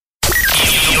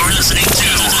You're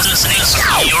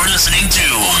listening to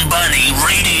Umbani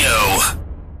Radio.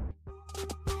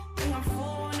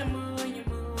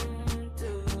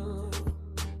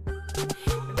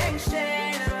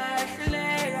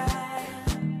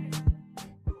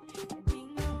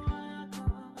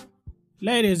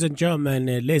 Ladies and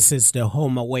gentlemen, this is the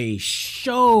Home Away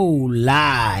Show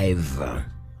live.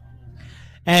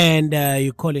 And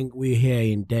we're here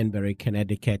in Danbury,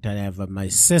 Connecticut. I have my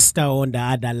sister on the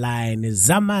other line,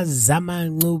 Zama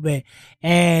Ncube.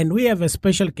 And we have a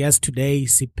special guest today,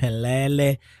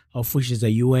 Siphelele, of which is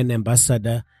a UN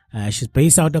ambassador. She's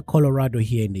based out of Colorado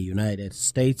here in the United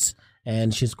States.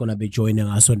 And she's going to be joining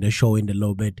us on the show in a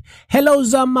little bit. Hello,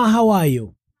 Zama. How are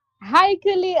you? Hi,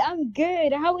 Kuli. I'm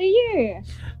good. How are you?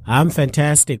 I'm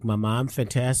fantastic, Mama. I'm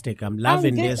fantastic. I'm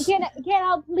loving this. Can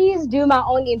I please do my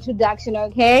own introduction,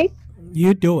 okay?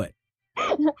 You do it.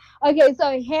 Okay,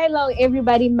 so hello,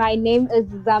 everybody. My name is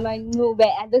Zama Ncube,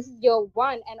 and this is your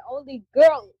one and only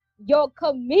girl, your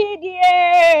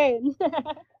comedian.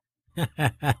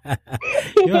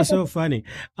 You are so funny.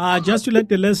 Just to let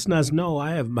the listeners know,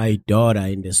 I have my daughter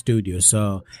in the studio,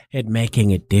 so it's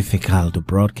making it difficult to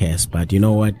broadcast. But you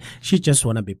know what? She just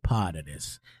want to be part of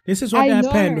this. This is what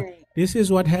happened. This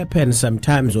is what happens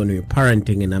sometimes when you're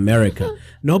parenting in America.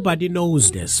 Nobody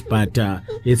knows this, but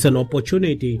it's an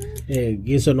opportunity.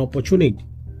 It's an opportunity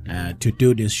to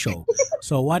do this show.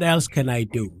 So what else can I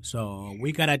do? So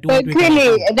we gotta do. But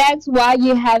really, that's why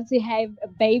you have to have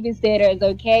babysitters,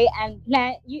 okay? And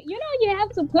plan. You know you have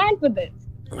to plan for this.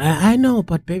 I know,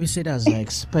 but babysitters are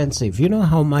expensive. You know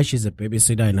how much is a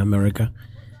babysitter in America?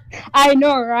 I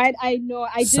know, right? I know.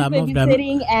 I do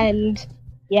babysitting, and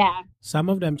yeah. Some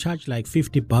of them charge like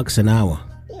 $50 an hour.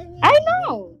 I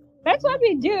know. That's what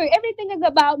we do. Everything is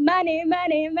about money,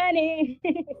 money, money.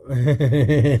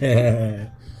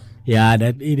 Yeah,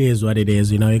 that it is what it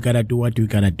is. You know, you gotta do what you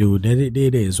gotta do. It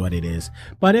is what it is.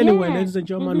 But anyway, ladies and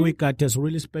gentlemen, we got this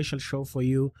really special show for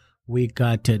you. We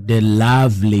got the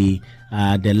lovely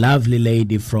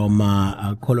lady from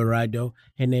Colorado.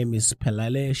 Her name is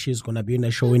Siphelele. She's gonna be in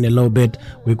the show in a little bit.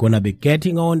 We're gonna be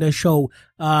getting on the show.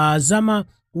 Zama,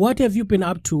 what have you been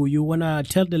up to? You wanna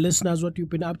tell the listeners what you've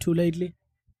been up to lately?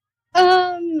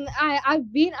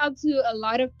 I've been up to a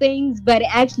lot of things, but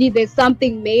actually there's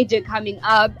something major coming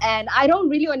up, and I don't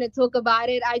really want to talk about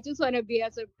it. I just want to be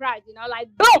a surprise, you know, like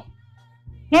boom,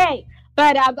 hey.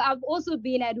 But I've also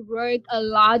been at work a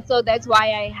lot, so that's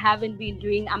why I haven't been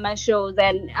doing my shows,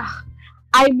 and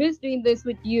I miss doing this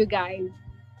with you guys.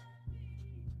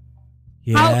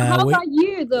 Yeah, how about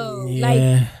you though?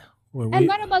 Yeah. And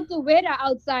what about the weather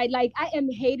outside? Like, I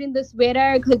am hating this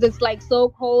weather because it's like so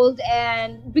cold,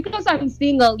 and because I'm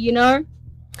single, you know.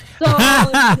 So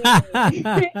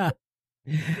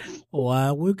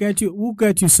well, we'll get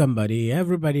you somebody.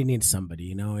 Everybody needs somebody,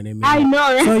 you know what I mean? I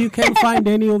know. Right? So you can find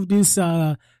any of these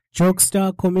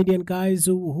jokester comedian guys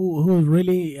who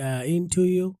really into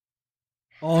you.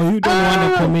 Or you don't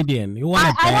want a comedian? You want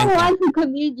a banker? I don't want a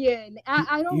comedian.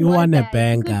 I don't. You want a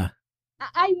banker?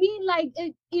 I mean, like,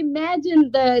 imagine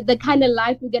the kind of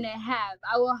life we're going to have.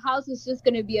 Our house is just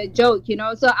going to be a joke, you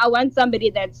know? So I want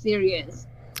somebody that's serious.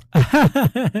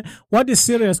 What is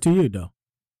serious to you, though?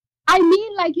 I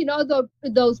mean, like, you know,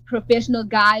 those professional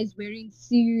guys wearing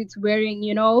suits,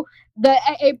 you know,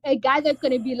 a guy that's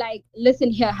going to be like,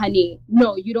 listen here, honey.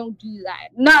 No, you don't do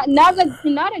that. Not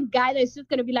a guy that's just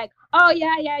going to be like, oh,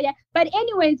 yeah. But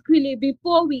anyways, Kuli,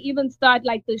 before we even start,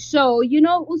 like, the show, you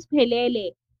know,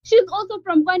 Siphelele. She's also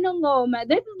from KwaNongoma.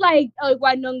 This is like a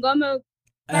KwaNongoma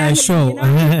show. You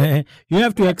know? You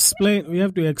have to explain. We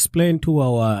have to explain to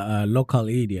our local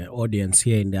audience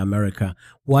here in America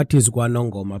what is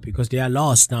KwaNongoma, because they are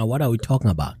lost now. What are we talking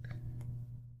about?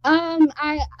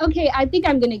 I think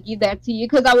I'm gonna give that to you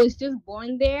because I was just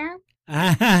born there.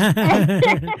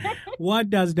 What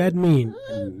does that mean?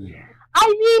 I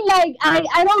mean, like,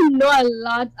 I don't know a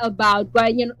lot about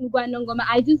KwaNongoma.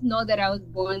 I just know that I was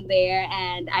born there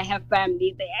and I have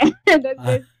family there.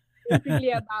 That's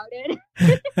basically about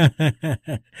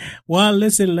it. Well,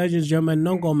 listen, ladies and gentlemen,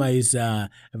 Nongoma is a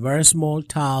very small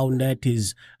town that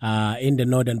is in the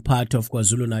northern part of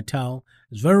KwaZulu-Natal.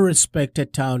 It's a very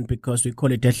respected town because we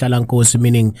call it Ehlalankosi,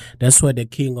 meaning that's where the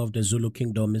king of the Zulu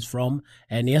kingdom is from.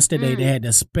 And yesterday they had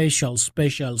a special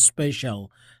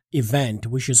event,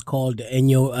 which is called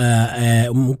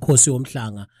Umkhosi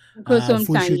Womhlanga, which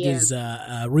is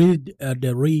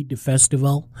the Reed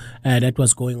Festival that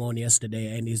was going on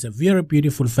yesterday, and it's a very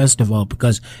beautiful festival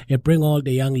because it brings all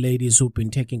the young ladies who've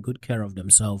been taking good care of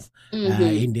themselves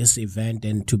in this event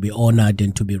and to be honored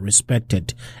and to be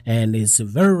respected. And it's a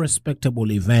very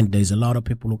respectable event. There's a lot of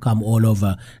people who come all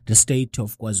over the state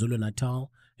of KwaZulu-Natal.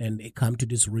 and they come to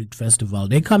this Reed Festival.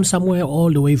 They come somewhere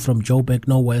all the way from Joburg,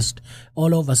 Northwest,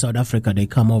 all over South Africa. They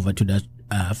come over to that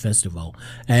festival.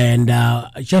 And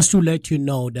just to let you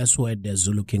know, that's where the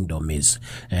Zulu Kingdom is.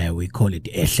 We call it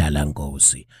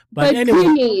Ehlalangosi. But anyway.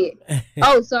 Queenie,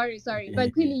 oh, sorry.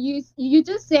 But Queenie, you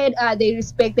just said they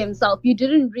respect themselves. You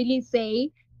didn't really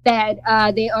say that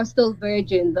they are still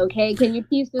virgins, okay? Can you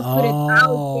please just put it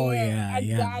out there?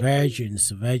 Yeah,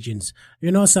 virgins.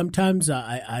 You know, sometimes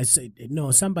I say,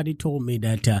 somebody told me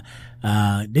that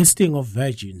this thing of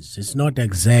virgins is not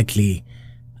exactly,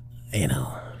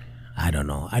 I don't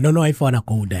know if I want to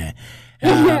go there.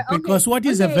 Because what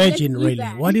is a virgin really?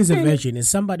 What is a virgin? Is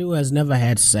somebody who has never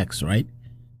had sex, right?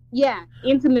 Yeah,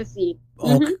 intimacy.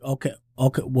 Okay.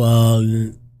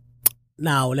 Well,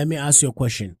 now let me ask you a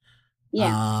question.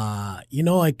 Yeah.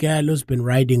 A girl who's been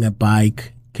riding a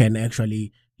bike can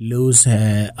actually lose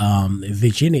her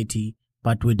virginity,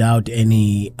 but without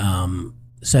any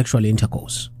sexual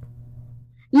intercourse.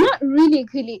 Not really,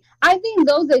 Kuli. I think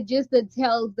those are just the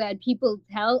tales that people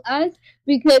tell us,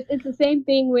 because it's the same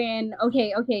thing when,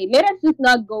 okay, let us just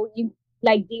not go in,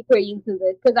 deeper into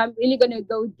this, because I'm really going to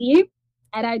go deep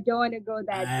and I don't want to go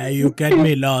that deep. You get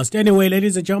me lost. Anyway,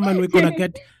 ladies and gentlemen, we're going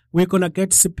to get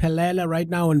Siphelele right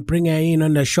now and bring her in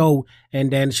on the show,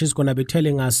 and then she's going to be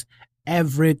telling us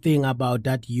everything about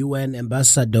that UN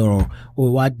ambassador,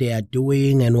 or what they are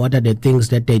doing and what are the things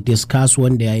that they discuss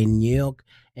when they are in New York.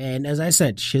 And as I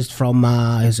said, she's from,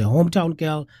 is a hometown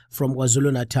girl from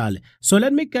KwaZulu-Natal. So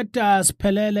let me get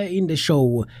Siphelele in the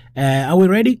show. Are we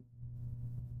ready?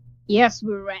 Yes,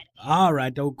 we're ready. All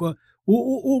right.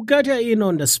 We'll get her in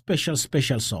on the special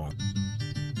song.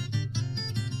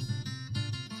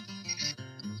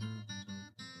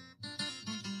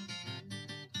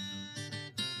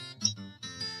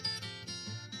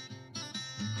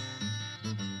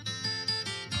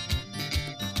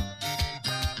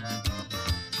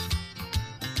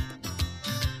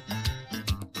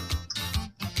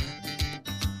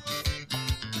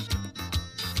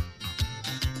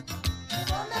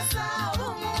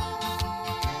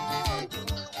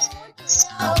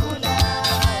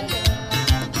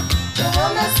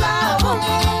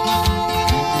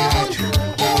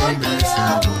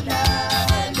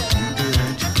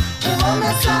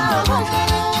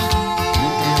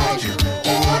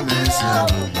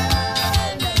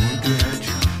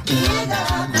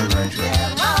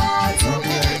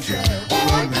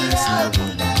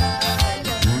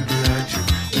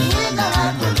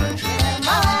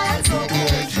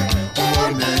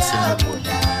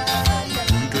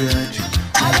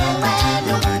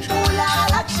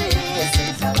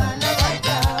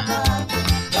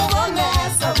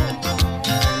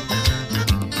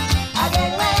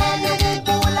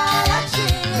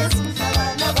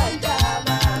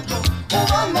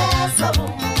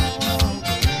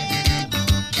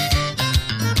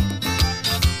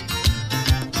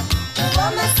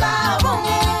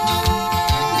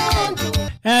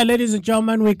 Ladies and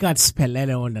gentlemen, we got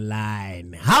Siphelele on the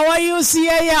line. How are you,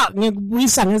 Siya? Do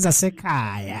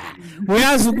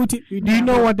you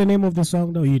know what the name of the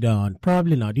song? No, you don't.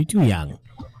 Probably not. You're too young.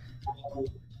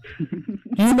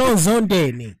 You know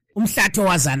Zondeni. Umhlato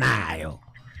wazanayo.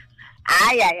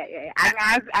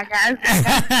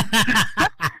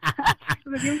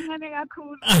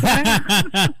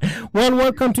 Well,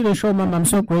 welcome to the show, Mom. I'm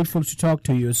so grateful to talk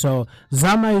to you. So,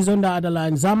 Zama is on the other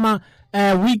line. Zama,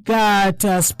 we got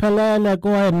Siphelele.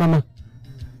 Go ahead, Mama.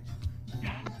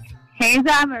 Hey,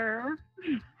 Zama.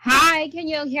 Hi, can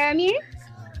you hear me?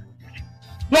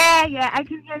 Yeah, I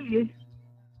can hear you.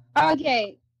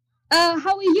 Okay.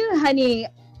 How are you, honey?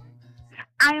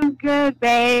 I am good,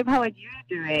 babe. How are you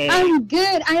doing? I'm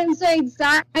good. I am so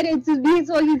excited to be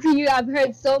talking to you. I've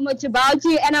heard so much about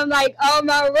you, and I'm like, oh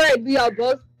my word, we are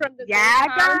both from the same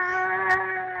town.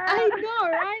 I know,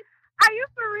 right? Are you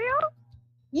for real?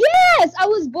 Yes, I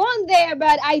was born there,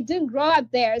 but I didn't grow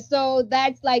up there, so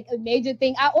that's like a major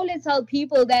thing. I always tell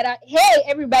people that, hey,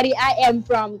 everybody, I am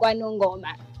from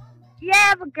KwaNongoma. You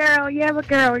have a girl, yes.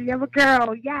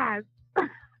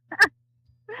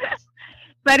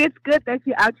 But it's good that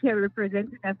you're out here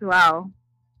representing as well.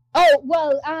 Oh,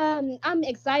 well, I'm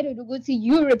excited to go to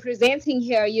you representing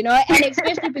here, and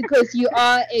especially because you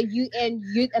are a UN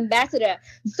Youth Ambassador.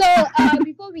 So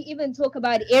before we even talk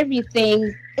about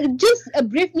everything, just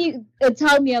briefly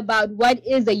tell me about what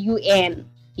is a UN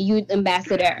Youth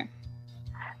Ambassador.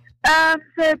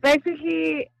 So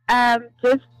basically,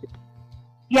 just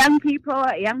young people,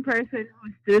 a young person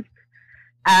who's just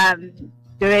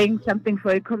doing something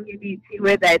for a community,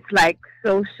 whether it's like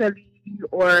socially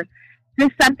or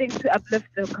just something to uplift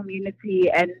the community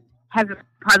and have a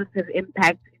positive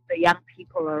impact in the young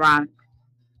people around.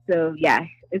 So yeah,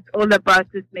 it's all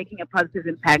about just making a positive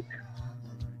impact.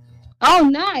 Oh,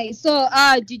 nice. So,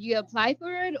 did you apply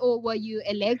for it, or were you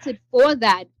elected for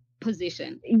that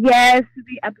position? Yes,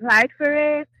 we applied for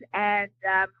it, and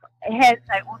hence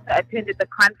I also attended the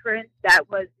conference that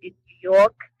was in New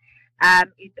York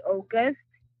in August.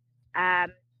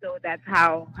 So that's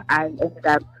how I ended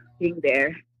up being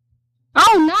there.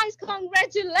 Oh, nice!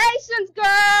 Congratulations,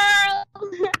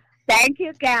 girl. Thank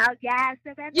you, girl. Yes,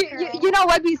 so that's You know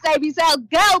what we say? We say,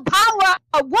 "Girl power,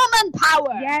 woman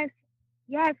power."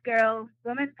 Yes, girl.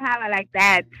 Woman power like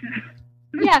that.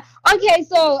 Yeah. Okay.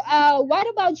 So, what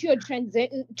about your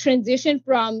transition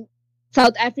from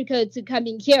South Africa to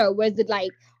coming here? Was it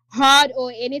like hard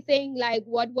or anything? Like,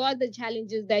 what were the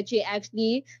challenges that you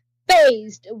actually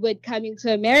faced with coming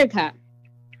to America?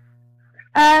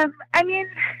 I mean,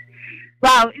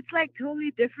 wow, it's like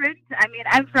totally different. I mean,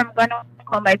 I'm from Ghana.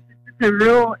 It's a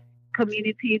rural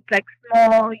community. It's like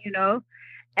small,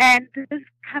 and just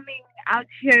coming out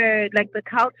here, like the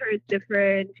culture is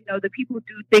different. The people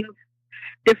do things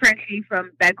differently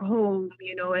from back home,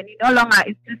 and you no longer,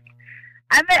 it's just,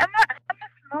 I'm a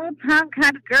small town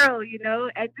kind of girl,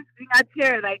 and just being out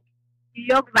here, like, New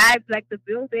York vibes, like the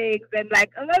buildings, and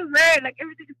like, oh my word, like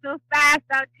everything is so fast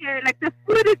out here, like the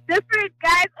food is different,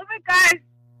 guys, oh my gosh,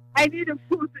 I need a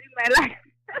food in my life.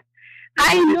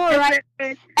 I know,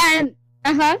 right? And,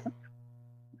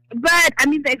 but I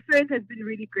mean, the experience has been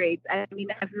really great. I mean,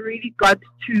 I've really got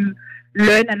to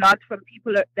learn a lot from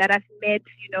people that I've met,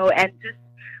 and just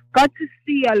got to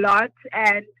see a lot.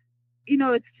 And,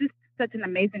 it's just such an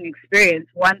amazing experience.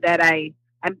 One that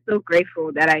I'm so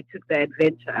grateful that I took the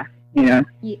adventure, Yeah.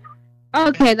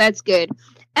 Okay, that's good.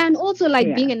 And also,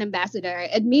 like, being an ambassador,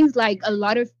 it means like a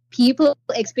lot of people,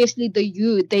 especially the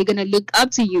youth, they're going to look up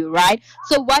to you, right?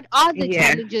 So what are the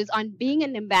challenges on being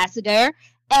an ambassador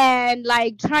and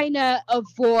like trying to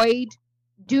avoid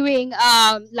doing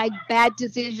like bad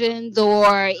decisions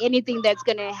or anything that's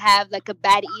going to have like a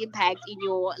bad impact in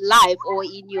your life or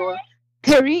in your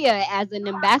career as an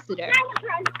ambassador?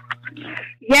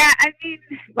 Yeah, I mean,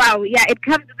 wow, yeah, it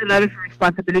comes with a lot of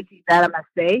responsibilities, that I must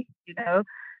say,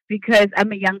 because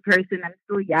I'm a young person, I'm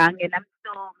still young, and I'm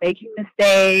still making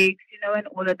mistakes, and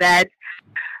all of that.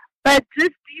 But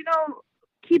just,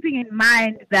 keeping in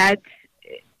mind that,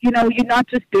 you're not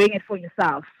just doing it for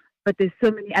yourself, but there's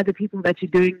so many other people that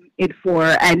you're doing it for,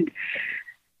 and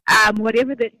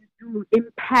whatever that you do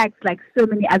impacts like so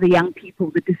many other young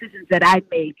people. The decisions that I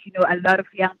make, a lot of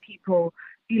young people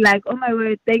be like, oh my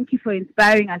word, thank you for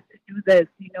inspiring us to do this,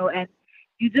 and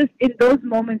you just, in those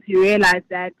moments, you realize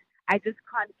that I just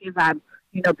can't give up,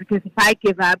 because if I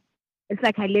give up, it's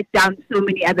like I let down so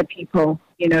many other people,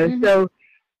 so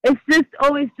it's just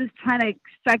always just trying to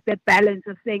strike that balance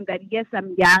of saying that, yes,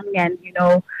 I'm young and,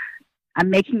 I'm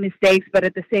making mistakes, but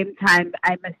at the same time,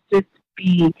 I must just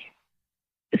be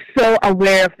so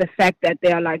aware of the fact that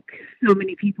there are like so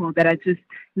many people that are just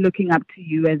looking up to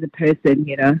you as a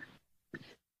person,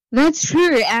 That's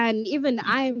true, and even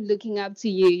I'm looking up to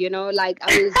you. Like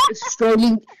I was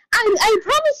strolling. I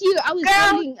promise you, I was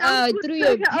scrolling through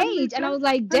your page, and I was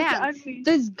like, "Damn,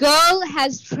 this girl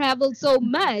has traveled so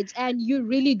much, and you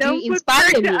really do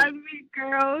inspire me." On me,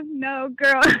 girl. No,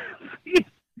 girl,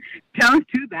 don't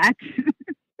do that.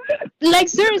 Like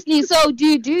seriously, so do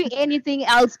you do anything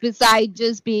else besides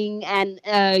just being an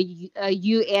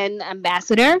UN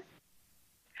ambassador?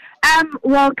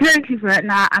 Well, currently for right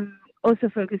now, I'm also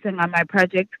focusing on my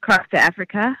project Cross to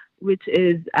Africa, which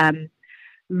is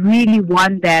really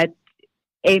one that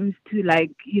aims to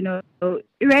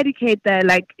eradicate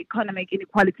the economic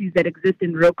inequalities that exist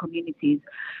in rural communities.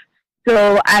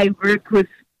 So I work with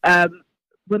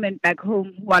women back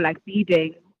home who are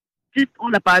beading, just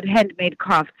all about handmade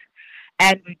crafts,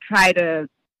 and we try to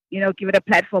give it a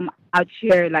platform out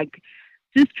here,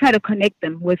 just try to connect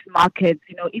them with markets,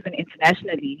 even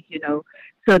internationally,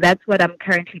 So that's what I'm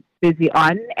currently busy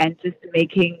on, and just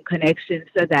making connections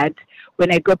so that when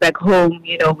I go back home,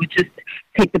 we just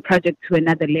take the project to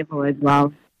another level as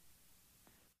well.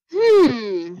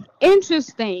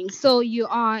 Interesting. So you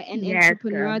are an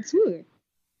entrepreneur too.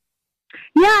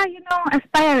 Yeah,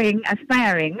 aspiring.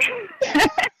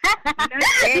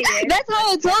 That's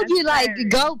how I told you,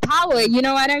 girl power, you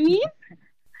know what I mean?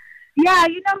 Yeah,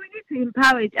 we need to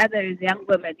empower each other as young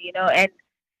women, and,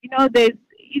 there's,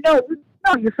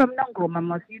 you're from Nongo,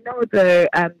 Mamos. The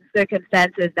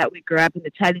circumstances that we grew up in,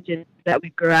 the challenges that we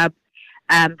grew up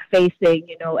facing,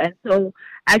 and so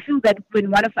I feel that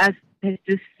when one of us has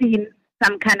just seen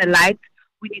some kind of light,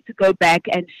 we need to go back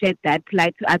and shed that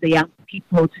light to other young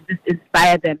people to just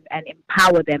inspire them and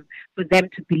empower them, for them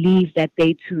to believe that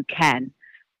they too can.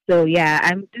 So yeah,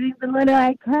 I'm doing the little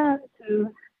I can to.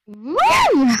 Woo!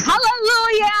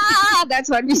 Hallelujah! That's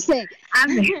what we say.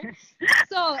 I'm there.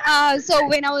 So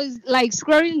when I was like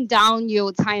scrolling down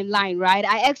your timeline, right,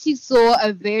 I actually saw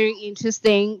a very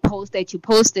interesting post that you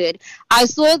posted. I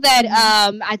saw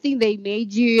that I think they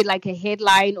made you like a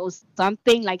headline or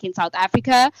something like in South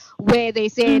Africa where they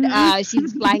said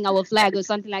she's flying our flag or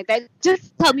something like that.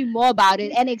 Just tell me more about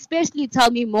it, and especially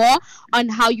tell me more on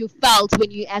how you felt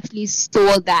when you actually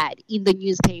saw that in the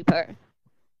newspaper.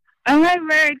 All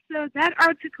right. So that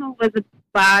article was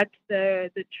about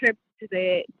the trip to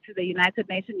the United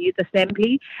Nations Youth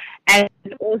Assembly, and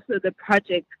also the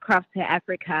project Craft Hair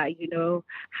Africa. You know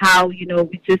how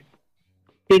we just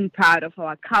being proud of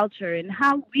our culture and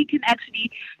how we can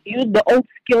actually use the old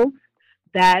skills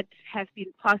that have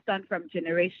been passed on from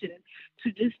generation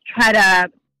to just try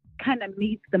to kind of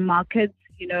meet the markets.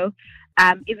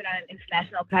 Even on an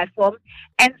international platform.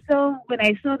 And so when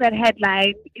I saw that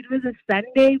headline, it was a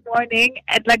Sunday morning,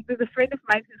 and like there's a friend of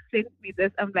mine who sent me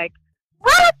this. I'm like,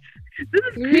 what? This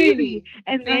is crazy. Really?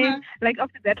 And then like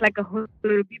after that, like a whole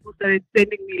lot of people started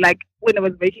sending me, like when I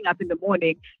was waking up in the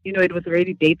morning, it was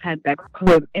already daytime back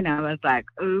home, and I was like,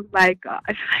 oh my gosh,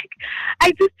 like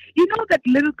I just, that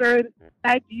little girl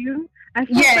inside you, I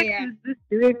felt like she was just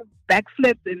doing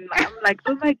backflips, and I'm like,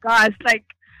 oh my gosh, like,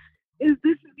 is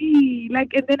this me?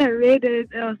 Like, and then I read it,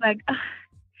 and I was like,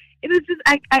 it was just,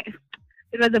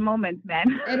 it was a moment,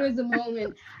 man. It was a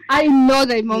moment. I know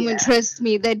that moment. Trust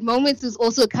me, that moment is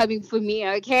also coming for me.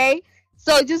 Okay,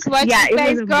 so just watch your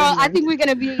face, girl. Moment. I think we're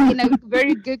gonna be in a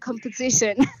very good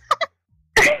competition.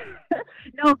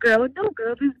 No, girl.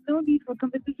 There's no need for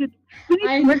competition. We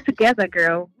need to work together,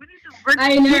 girl. We need to work.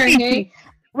 I know, okay?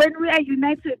 When we are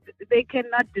united, they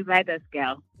cannot divide us,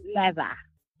 girl. Never.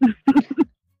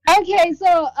 Okay,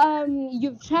 so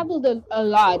you've traveled a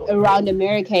lot around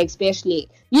America, especially,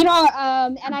 and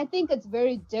I think it's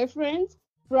very different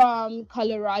from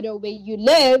Colorado where you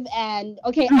live. And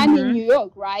I'm in New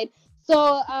York, right?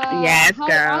 So yes, how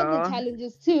girl. are the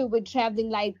challenges too with traveling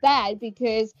like that?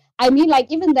 Because I mean, like,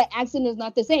 even the accent is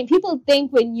not the same. People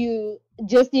think when you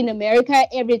just in America,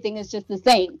 everything is just the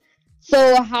same.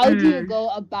 So how do you go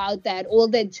about that? All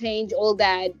that change, all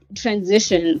that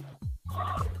transition.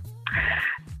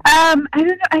 I don't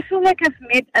know. I feel like I've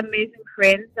met amazing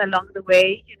friends along the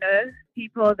way,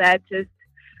 people that just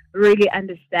really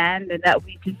understand and that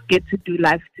we just get to do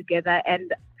life together.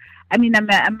 And I mean, I'm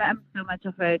so much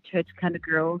of a church kind of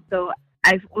girl. So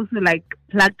I've also like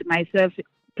plugged myself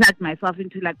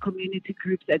into like community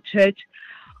groups at church,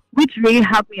 which really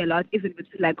helped me a lot, even with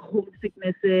like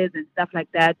homesicknesses and stuff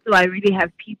like that. So I really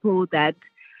have people that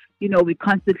we're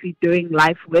constantly doing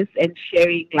life with and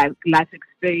sharing like life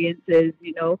experiences.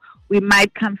 We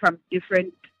might come from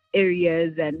different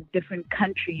areas and different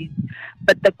countries,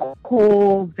 but the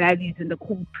core values and the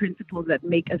core principles that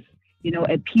make us,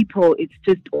 a people, it's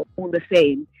just all the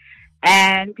same.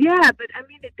 And but I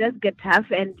mean, it does get tough,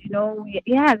 and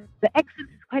the accent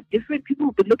is quite different. People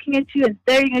will be looking at you and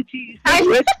staring at you. You say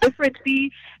words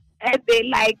differently, and they're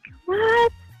like,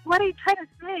 what are you trying to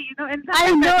say? And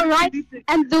I know, right?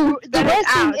 And the worst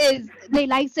thing is they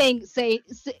like saying say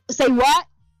what?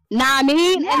 Nah, I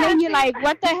mean, and then you're like,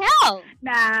 what the hell?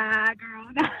 Nah, girl.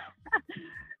 Nah.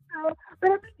 No,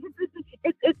 but I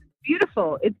mean, it's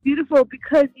beautiful. It's beautiful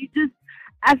because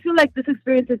I feel like this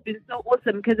experience has been so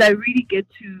awesome because I really get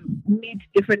to meet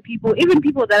different people, even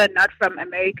people that are not from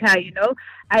America.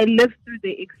 I live through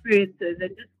the experiences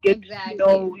and just get to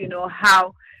know,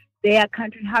 how their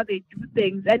country, how they do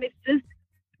things, and it's just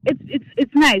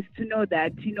it's nice to know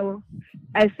that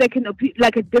a second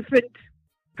like a different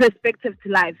perspective to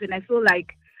life. And I feel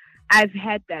like I've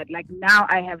had that. Like now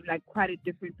I have like quite a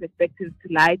different perspective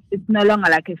to life. It's no longer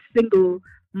like a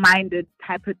single-minded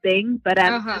type of thing, but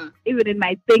even in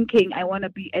my thinking, I want to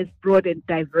be as broad and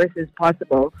diverse as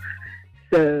possible.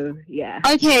 So yeah.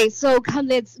 Okay, so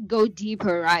let's go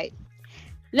deeper, right?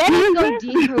 Let us go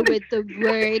deeper with the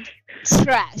word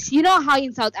trash. You know how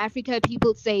in South Africa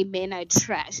people say men are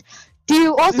trash. Do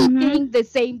you also think the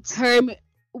same term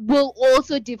will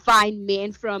also define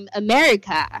men from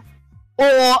America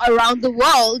or around the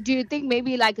world? Do you think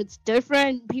maybe like it's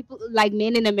different? People like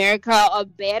men in America are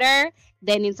better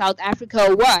than in South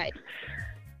Africa or what?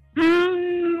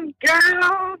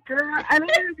 Girl, I mean,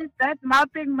 just that's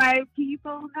mouthing my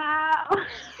people now. No,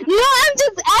 I'm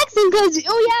just asking because,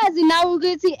 now we're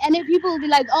good to, and then people will be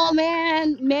like, oh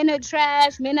man, men are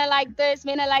trash, men are like this,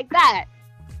 men are like that.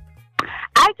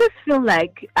 I just feel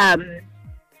like,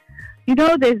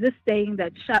 there's this saying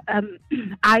that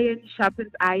iron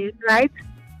sharpens iron, right?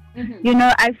 You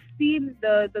know, I've seen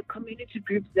the community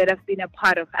groups that I've been a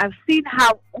part of. I've seen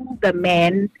how older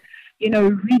men, you know,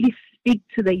 really speak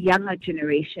to the younger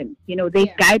generation. You know, they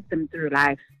guide them through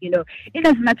life. You know, in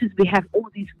as much as we have all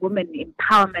these women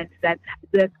empowerment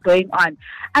that's going on,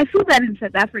 I feel that in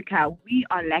South Africa we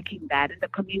are lacking that in the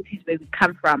communities where we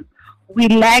come from. We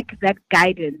lack that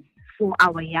guidance for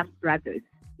our young brothers.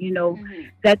 You know,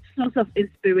 that source of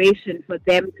inspiration for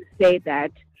them to say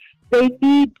that they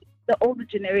need the older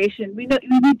generation. We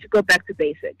need to go back to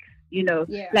basics. You know,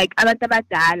 like abantu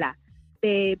abadala,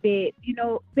 you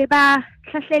know, beba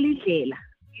khahlela indlela.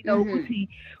 You know,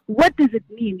 what does it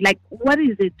mean? Like, what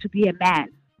is it to be a man?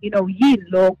 You know, yin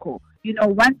local. You know,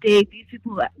 one day these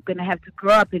people are going to have to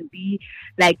grow up and be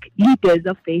like leaders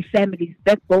of their families,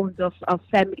 backbones of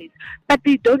families, but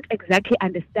they don't exactly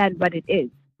understand what it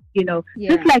is. You know,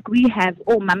 just like we have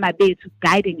Mama Betu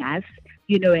guiding us,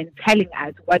 you know, and telling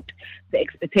us what the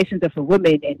expectations of a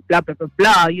woman and blah, blah, blah,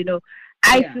 blah, you know,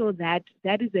 I feel that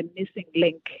that is a missing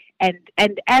link. And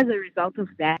as a result of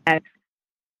that,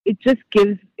 it just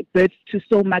gives birth to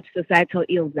so much societal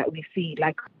ills that we see.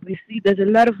 Like, we see there's a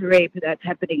lot of rape that's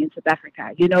happening in South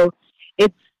Africa. You know,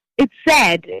 it's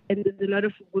sad, and there's a lot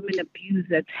of women abuse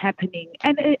that's happening,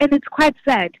 and it's quite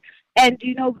sad. And,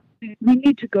 you know, we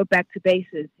need to go back to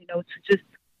bases, you know, to just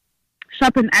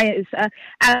sharpen iron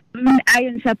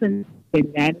sharpens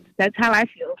iron, man. That's how I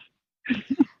feel.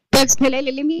 But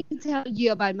Pelele, let me tell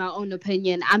you about my own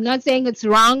opinion. I'm not saying it's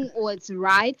wrong or it's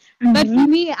right, but for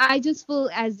me, I just feel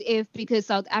as if because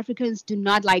South Africans do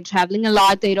not like traveling a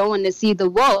lot, they don't want to see the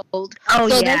world.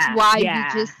 That's why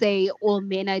we just say all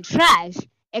men are trash,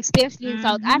 especially in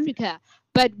South Africa.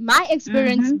 But my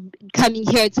experience coming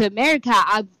here to America,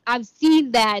 I've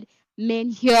seen that men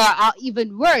here are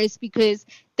even worse because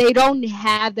they don't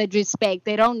have that respect.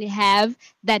 They don't have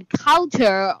that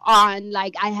culture on,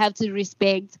 like, I have to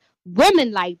respect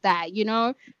women like that, you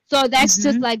know? So that's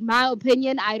just like my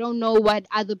opinion. I don't know what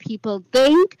other people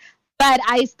think, but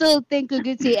I still think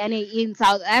Uguti and in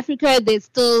South Africa, there's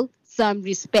still some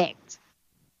respect.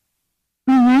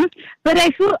 But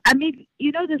I feel, I mean,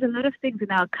 you know, there's a lot of things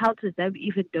in our cultures that we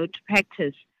even don't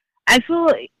practice. I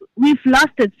feel we've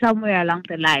lost it somewhere along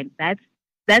the line.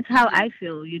 That's how I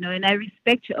feel, you know, and I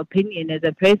respect your opinion as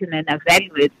a person and I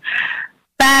value it.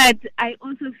 But I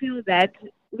also feel that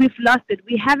we've lost it.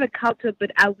 We have a culture,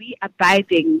 but are we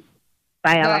abiding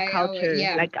by our culture,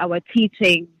 like our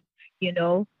teaching, you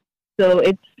know? So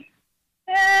it's,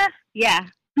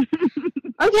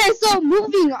 Okay, so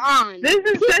moving on. This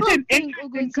is such an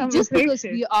interesting conversation. Just because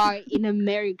we are in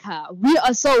America, we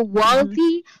are so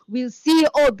wealthy. We'll see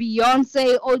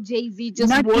Beyonce or Jay-Z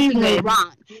just walking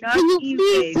around. Can you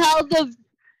please tell the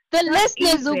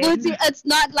listeners, Uguti, it's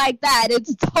not like that.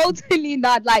 It's totally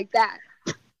not like that.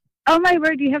 Oh my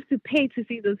word, you have to pay to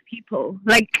see those people.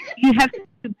 Like, you have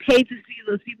to pay to see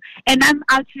those people. And I'm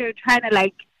out here trying to,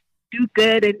 like, do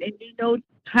good and you know,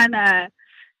 trying to,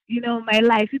 you know, my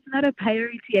life, it's not a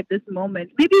priority at this moment.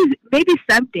 Maybe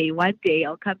someday, one day,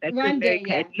 I'll come back to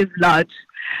America and live large.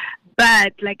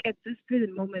 But, like, at this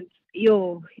present moment,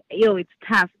 it's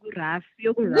tough. Rough.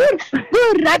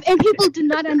 And people do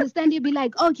not understand. You'll be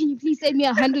like, oh, can you please send me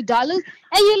 $100? And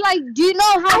you're like, do you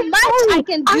know how much I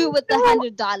can do with the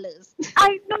 $100?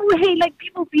 I know. Hey, like,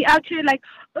 people be out here like,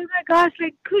 oh my gosh,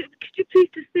 like, could you please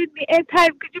just send me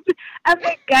airtime? Could you please? I'm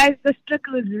like, guys, the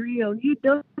struggle is real. You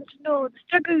don't know. The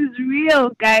struggle is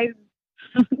real, guys.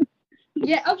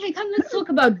 Okay, let's talk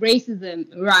about racism,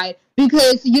 right?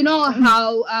 Because you know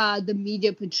how the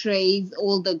media portrays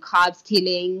all the cops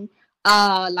killing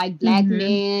like black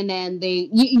men and they,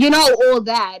 you know, all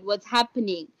that, what's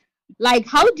happening. Like,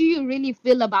 how do you really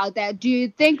feel about that? Do you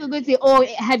think, or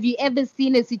have you ever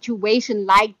seen a situation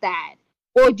like that?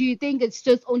 Or do you think it's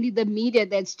just only the media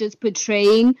that's just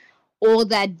portraying all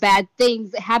that bad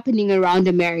things happening around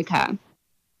America?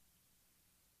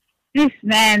 This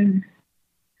man,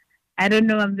 I don't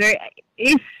know.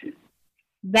 It's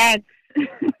that.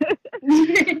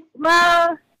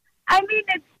 Well, I mean,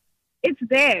 it's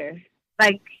there.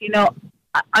 Like, you know,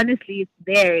 honestly, it's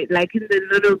there. Like, in the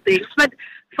little things. But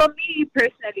for me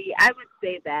personally, I would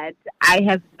say that I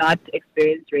have not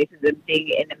experienced racism being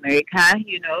in America.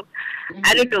 You know,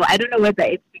 I don't know. I don't know whether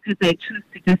it's because I choose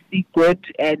to just see good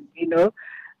and, you know,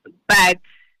 but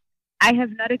I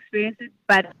have not experienced it,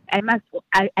 but I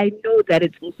know that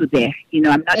it's also there. You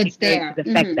know, I'm not ignorant to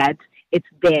the fact that it's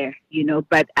there, you know,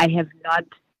 but I have not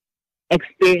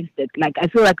experienced it. Like, I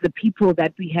feel like the people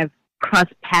that we have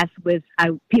crossed paths with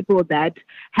are people that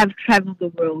have traveled the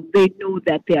world. They know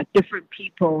that they are different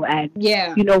people and,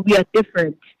 you know, we are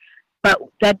different. but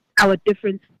that our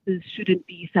differences shouldn't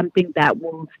be something that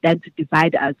will stand to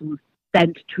divide us, will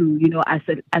stand to,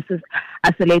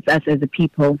 isolate us as a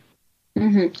people.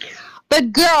 Mm-hmm.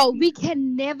 But girl, we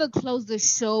can never close the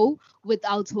show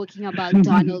without talking about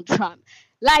Donald Trump.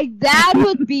 Like that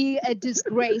would be a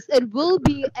disgrace. It will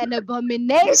be an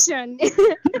abomination.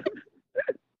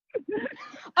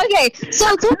 Okay,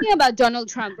 so talking about Donald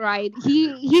Trump, right?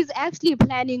 He's actually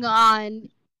planning on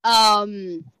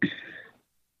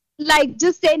like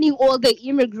just sending all the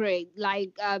immigrants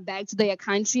back to their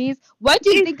countries. What do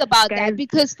you think about that?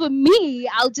 Because for me,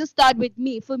 I'll just start with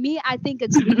me. For me, I think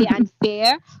it's really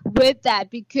unfair with that,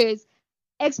 because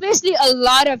especially a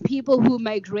lot of people who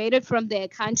migrated from their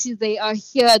countries, they are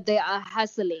here, they are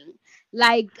hustling.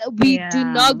 Like we do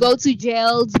not go to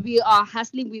jails, we are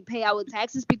hustling, we pay our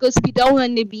taxes because we don't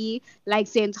want to be like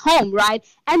sent home, right?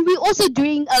 And we're also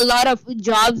doing a lot of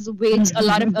jobs which a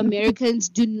lot of Americans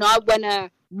do not want to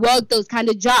work those kind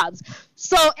of jobs.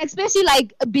 So especially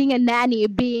like being a nanny,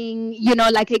 being,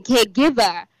 like a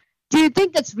caregiver, do you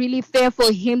think it's really fair for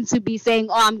him to be saying,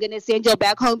 "Oh, I'm gonna send you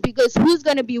back home"? Because who's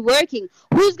gonna be working?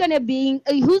 Who's gonna be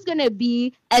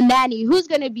a nanny? Who's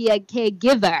gonna be a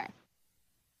caregiver?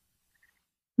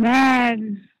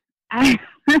 Man,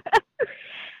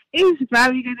 he's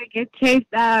probably gonna get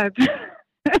chased out.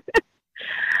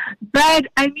 But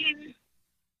I mean,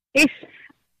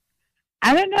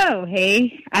 I don't know.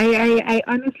 Hey, I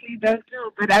honestly don't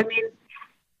know. But I mean,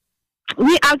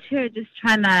 we out here just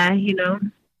trying to,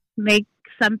 make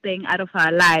something out of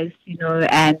our lives,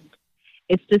 and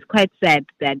it's just quite sad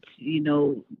that,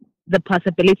 the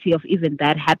possibility of even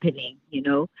that happening,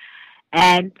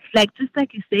 and just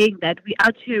like you're saying, that we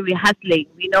out here, we're hustling,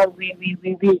 we are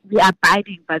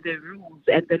abiding by the rules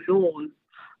and the laws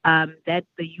that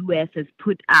the US has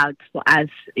put out for us,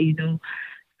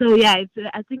 So yeah,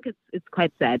 I think it's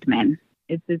quite sad, man.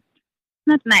 It's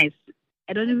not nice.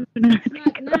 I don't even know.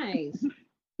 It's not nice.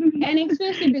 And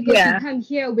especially because you come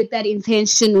here with that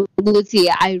intention, Lucy,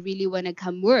 I really want to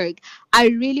come work. I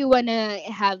really want to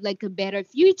have like a better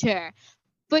future.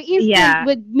 For instance,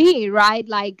 with me, right?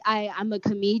 Like I'm a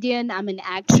comedian, I'm an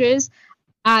actress.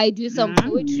 I do some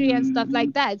poetry and stuff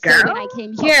like that. So when I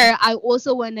came here, I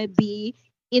also want to be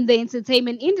in the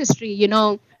entertainment industry,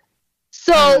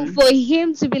 So for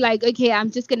him to be like, okay, I'm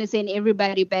just going to send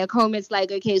everybody back home. It's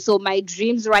like, okay, so my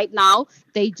dreams right now,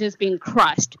 they just been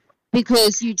crushed.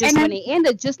 Because you just want to end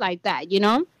it just like that,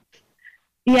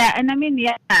 Yeah, and I mean,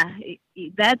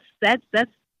 that's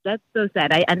so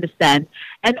sad. I understand,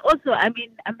 and also, I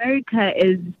mean, America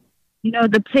is,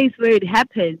 the place where it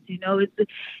happens.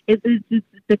 It's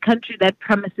the country that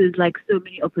promises like so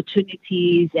many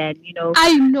opportunities, and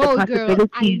I know, the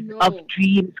possibilities of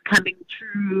dreams coming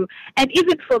true. And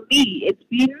even for me, it's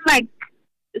been like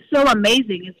so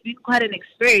amazing. It's been quite an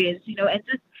experience, and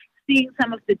just seeing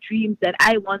some of the dreams that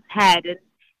I once had, and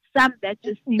some that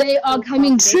just they are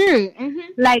coming true,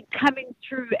 like coming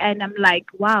true, and I'm like,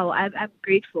 wow, I'm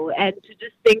grateful, and to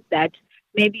just think that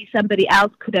maybe somebody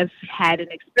else could have had an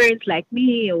experience like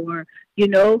me, or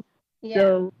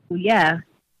so yeah.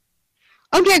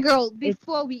 Okay, girl.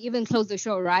 Before we even close the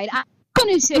show, right? I'm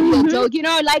gonna share you a joke.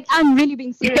 Like I'm really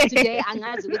being serious today. I'm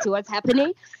not sure what's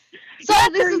happening. So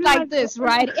this is like this,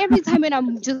 right? Every time when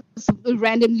I'm just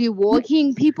randomly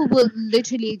walking, people will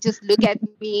literally just look at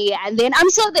me, and then I'm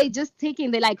sure they're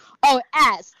they're like, "Oh,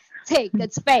 ass,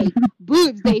 it's fake.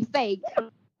 Boobs, they fake."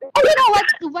 And you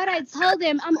know what I tell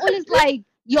them? I'm always like,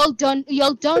 y'all don't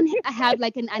have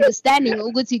like an understanding.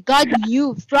 Uguti, God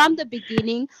knew from the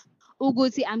beginning.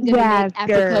 Uguti, I'm gonna make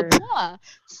Africa poor.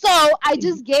 So I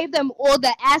just gave them all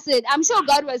the acid. I'm sure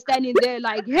God was standing there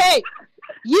like, "Hey,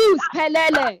 you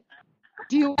Pelele.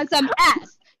 Do you want some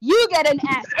ass? You get an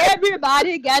ass.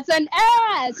 Everybody gets an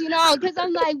ass," because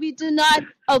I'm like, we do not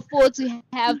afford to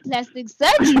have plastic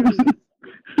surgery.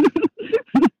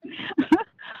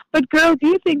 But girl, do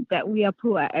you think that we are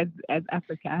poor as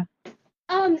Africa?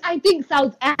 I think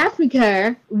South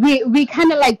Africa, we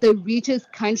kind of like the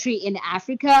richest country in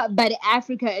Africa, but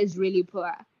Africa is really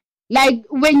poor. Like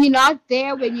when you're not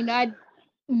there, when you're not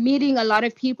meeting a lot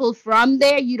of people from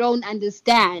there, you don't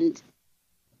understand.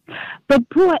 But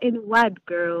poor in what,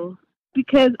 girl?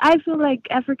 Because I feel like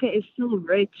Africa is still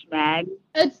rich, man.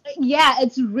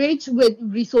 It's rich with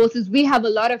resources. We have a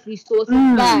lot of resources,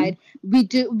 but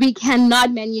we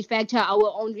cannot manufacture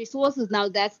our own resources. Now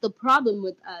that's the problem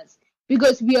with us,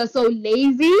 because we are so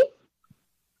lazy.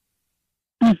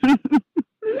 I'm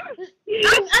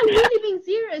really being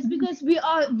serious, because we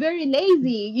are very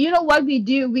lazy. You know what we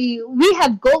do? We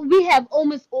have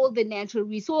almost all the natural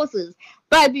resources,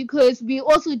 but because we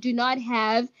also do not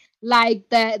have like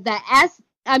the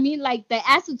I mean, like the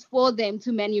assets for them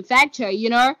to manufacture, you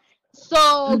know. So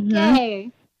Mm-hmm.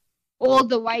 okay, all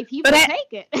the white people But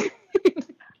take it.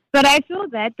 I feel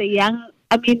that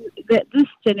this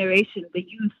generation, the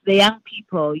youth, the young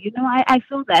people, I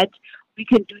feel that we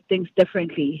can do things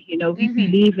differently. We Hmm.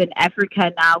 believe in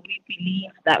Africa now. We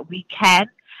believe that we can.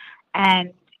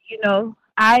 And,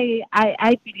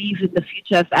 I believe in the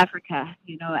future of Africa,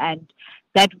 and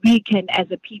that we can, as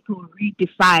a people,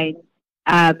 redefine,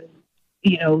 um,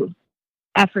 you know,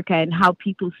 Africa and how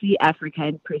people see Africa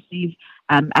and perceive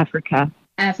Africa.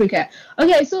 Africa.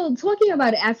 Okay, so talking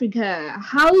about Africa,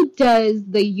 how does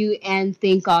the UN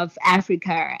think of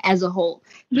Africa as a whole?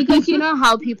 Because you know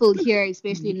how people here,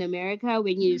 especially in America,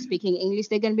 when you're speaking English,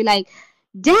 they're gonna be like,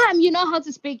 "Damn, you know how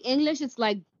to speak English?" It's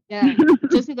like,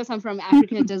 just because I'm from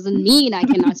Africa doesn't mean I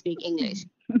cannot speak English.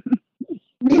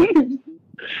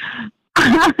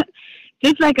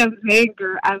 Just like I'm saying,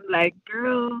 girl, I'm like,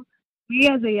 girl, we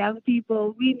as a young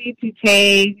people, we need to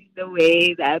change the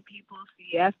way that people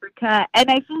see Africa. And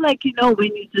I feel like,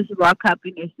 when you just rock up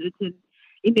in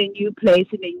a new place,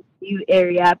 in a new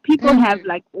area, people have Mhm.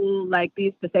 like all like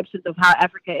these perceptions of how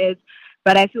Africa is.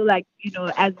 But I feel like,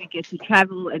 as we get to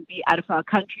travel and be out of our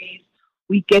countries,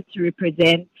 we get to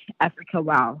represent Africa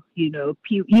well. You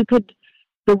could,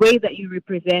 the way that you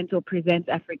represent or present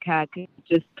Africa could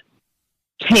just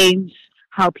change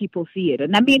how people see it.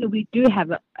 And I mean, we do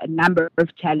have a number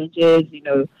of challenges,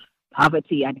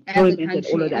 poverty, As a unemployment, and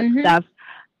all of country. that Hmm. stuff.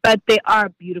 But there are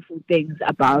beautiful things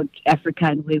about Africa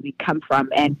and where we come from,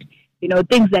 and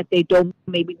things that they don't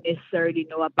maybe necessarily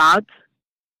know about.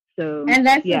 So And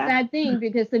that's the yeah. sad thing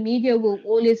because the media will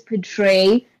always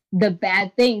portray the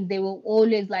bad things. They will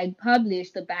always like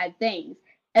publish the bad things.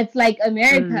 It's like Mm.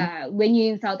 America. When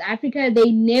you're in South Africa,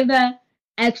 they never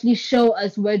actually show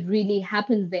us what really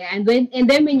happens there. And then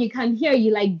when you come here,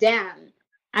 you're like, damn,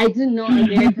 I didn't know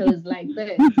America was like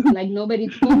this. Like nobody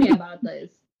told me about this.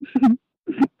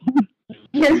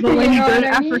 But when You you know go what to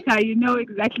I mean? Africa, you know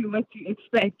exactly what to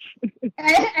expect.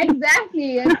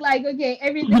 Exactly. It's like, okay,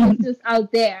 everything is just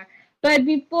out there. But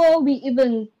before we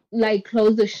even like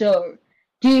close the show,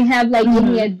 do you have like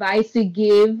any Hmm. advice to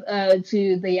give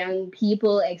to the young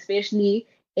people, especially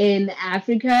in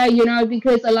Africa? You know,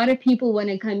 because a lot of people want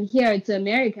to come here to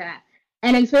America,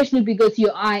 and especially because you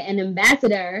are an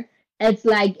ambassador, it's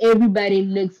like everybody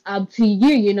looks up to you,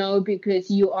 you know, because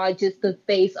you are just the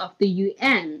face of the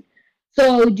UN.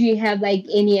 So, do you have like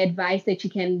any advice that you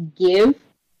can give?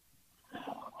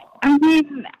 I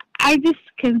mean, I just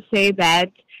can say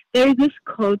that there's this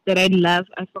quote that I love.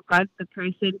 I forgot the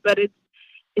person, but it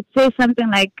says something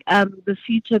like, "The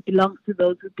future belongs to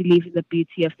those who believe in the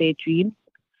beauty of their dreams."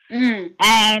 Mm.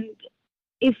 And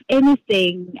if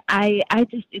anything, I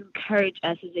just encourage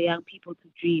us as a young people to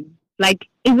dream. Like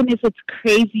even if it's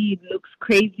crazy, it looks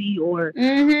crazy or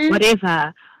Mm-hmm.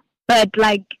 whatever, but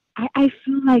like I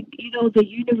feel like the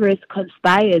universe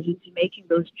conspires into making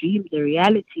those dreams a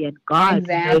reality, and God,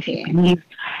 if you Exactly. believe.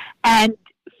 And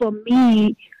for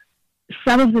me,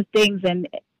 some of the things and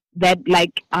that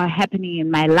like are happening in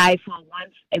my life were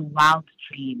once a wild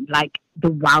dream, like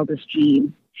the wildest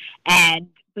dream. And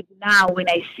but now when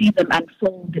I see them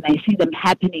unfold and I see them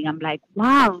happening, I'm like,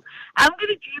 wow, I'm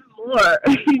gonna dream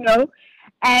more,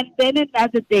 And then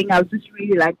another thing I would just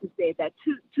really like to say that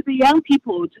to the young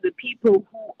people, to the people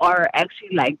who are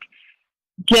actually like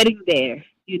getting there,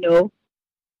 can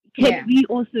Yeah. we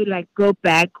also like go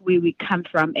back where we come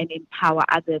from and empower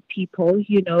other people,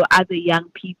 other young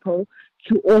people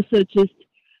to also just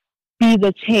be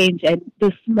the change and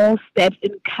the small steps,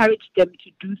 encourage them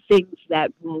to do things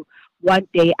that will one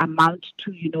day amount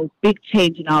to, big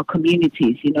change in our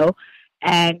communities.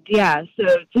 And yeah, so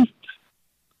just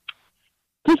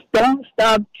don't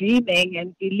stop dreaming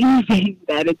and believing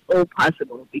that it's all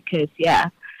possible because yeah,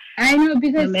 I know no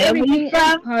because matter where you're everything is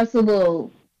from,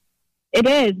 possible. it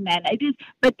is, man. It is.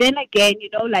 But then again,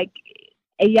 like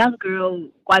a young girl,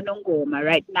 Kwanongoma,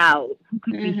 right now, who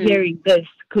could be Mm-hmm. hearing this,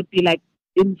 could be like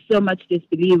in so much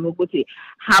disbelief. Would say,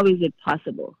 how is it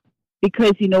possible?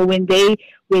 Because they're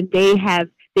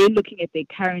looking at their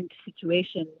current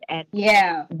situation and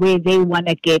Yeah. where they want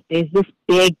to get, there's this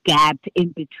big gap in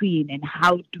between, and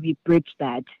how do we bridge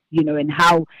that? And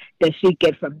how does she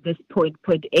get from this point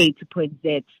A to point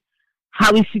Z?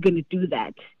 How is she going to do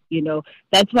that?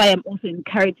 That's why I'm also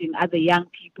encouraging other young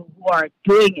people who are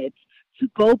doing it to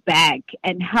go back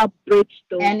and help bridge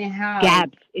those Anyhow.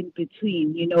 gaps in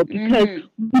between, because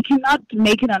Mm-hmm. we cannot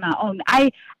make it on our own.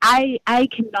 I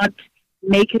cannot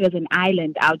make it as an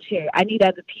island out here. I need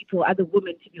other people, other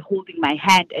women to be holding my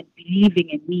hand and believing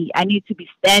in me. I need to be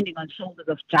standing on shoulders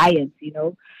of giants, And so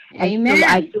I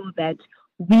Amen. feel that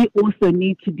we also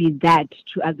need to be that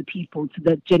to other people, to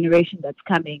the generation that's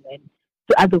coming, and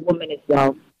to other women as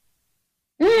well.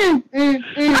 Girl,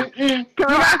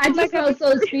 I just felt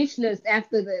so speechless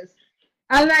after this.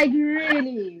 I'm like,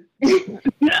 really?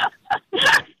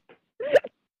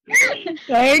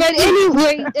 But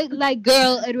anyway,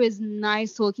 girl, it was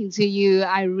nice talking to you.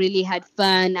 I really had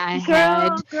fun.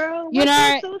 Girl, you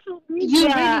know, social you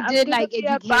media? really did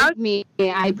educate me.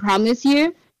 I promise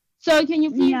you. So, can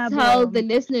you please tell the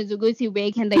listeners, Ugusi, where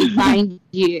can they find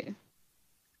you?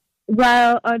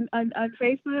 Well, on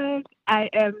Facebook, I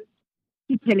am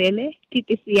Titelele,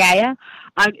 Titi Siaya.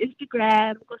 On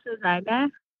Instagram, Kosazana,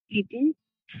 Titi.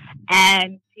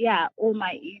 And yeah, all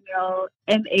my email,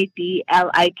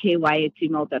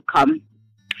 madliky@gmail.com.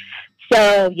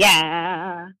 So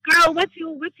yeah, girl, what's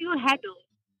your handle?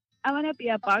 I wanna be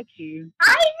about you.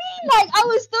 I mean, I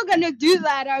was still gonna do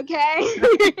that, okay?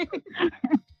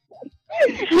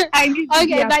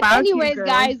 Okay, but anyways, you,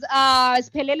 guys,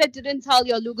 Spelela didn't tell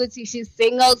your Luguti she's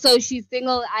single, so she's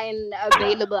single and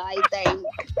available, I think.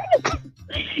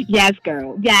 Yes,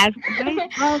 girl. Yes.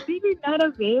 Well, maybe not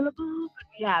available.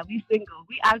 Yeah, we single.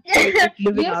 We actually just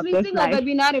living yes, our we best single, life. but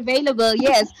we're not available.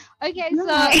 Yes. Okay,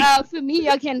 so for me,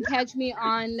 you can catch me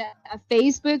on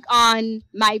Facebook on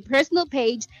my personal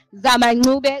page,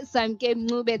 Zamangube Samke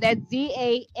Mube. That's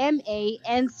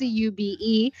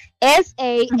ZAMANCUBE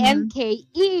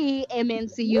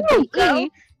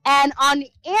SAMKEMNCUBE. And on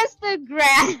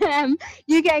Instagram,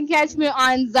 you can catch me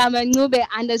on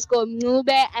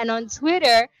Zamangube_Mube, and on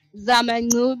Twitter,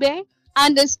 Zamangube_Mube.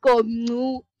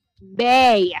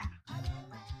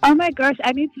 Oh my gosh,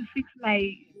 I need to fix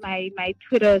my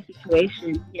Twitter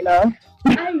situation, you know?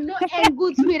 I know, and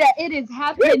good Twitter, it is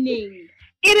happening.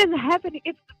 It is happening.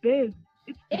 It's the biz.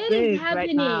 It is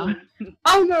happening. Right now.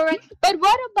 Oh no, right. But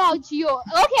what about your?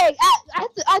 Okay, I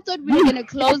thought we were gonna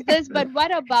close this, but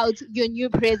what about your new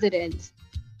president?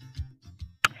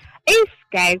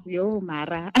 Guys, yo,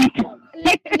 Mara.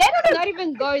 Let us not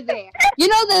even go there. You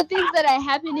know, the things that are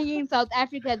happening in South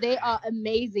Africa, they are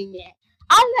amazing. Yeah.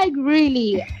 I'm like,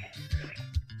 really?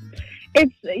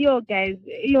 It's, guys,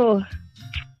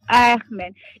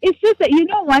 man. It's just that,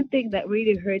 one thing that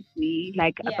really hurts me,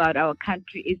 about our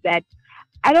country is that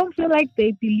I don't feel like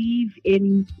they believe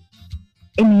in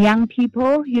young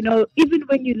people. Even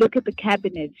when you look at the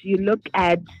cabinet, you look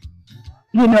at,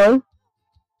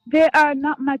 there are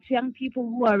not much young people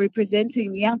who are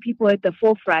representing young people at the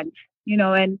forefront,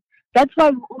 and that's why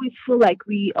we always feel like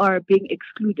we are being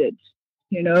excluded,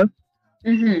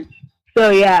 Mm-hmm.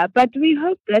 So, yeah, but we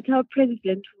hope that our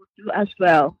president will do as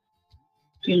well,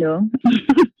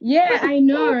 Yeah, I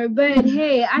know, but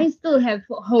hey, I still have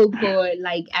hope for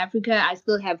Africa. I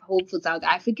still have hope for South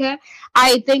Africa.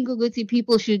 I think Uguti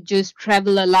people should just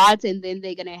travel a lot, and then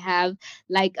they're gonna have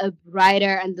a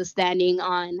brighter understanding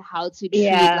on how to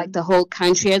treat the whole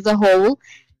country as a whole.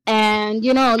 And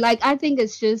I think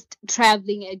it's just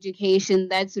traveling education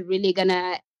that's really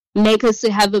gonna make us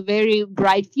to have a very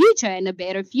bright future and a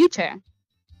better future.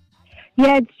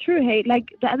 Yeah, it's true. Hey,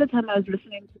 the other time I was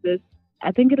listening to this,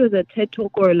 I think it was a TED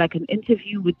Talk or an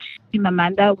interview with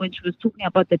Amanda when she was talking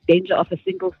about the danger of a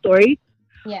single story.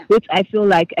 Yeah. Which I feel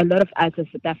like a lot of us as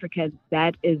South Africans,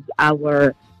 that is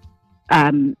our,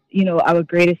 our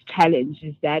greatest challenge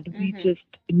is that we just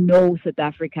know South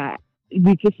Africa.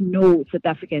 We just know South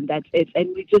Africa, and that's it.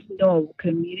 And we just know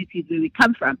communities where we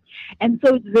come from. And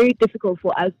so it's very difficult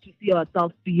for us to see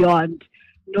ourselves beyond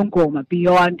Nongoma,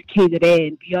 beyond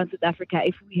KZN, beyond South Africa,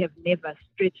 if we have never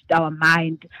stretched our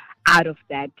mind out of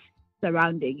that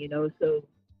surrounding, So,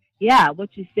 yeah,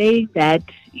 what you're saying that,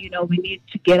 we need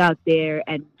to get out there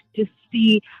and just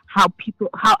see how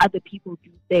other people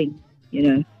do things,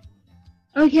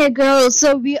 Okay, girls,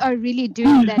 so we are really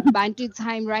doing that Bantu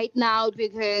time right now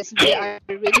because we are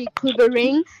really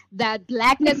covering that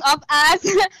blackness of us.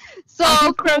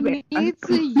 So from me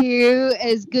to you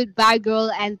is goodbye,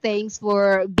 girl, and thanks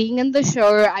for being on the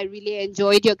show. I really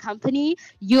enjoyed your company.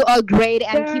 You are great,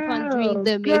 and keep on doing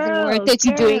the amazing work that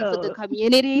you're doing for the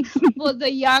community, for the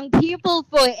young people,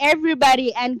 for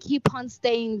everybody, and keep on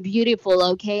staying beautiful,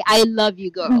 okay? I love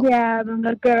you, girl. Yeah,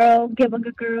 Bunga girl.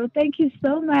 Thank you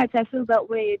so much. I feel that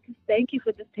way. Just thank you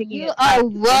for just taking You are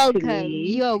welcome.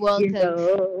 You are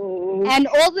welcome. And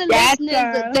all the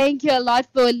listeners, thank you a lot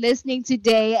for listening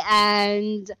today.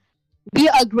 And we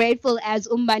are grateful as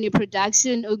Umbani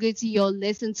Production. Uguti, you'll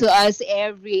listen to us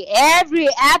every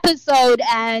episode.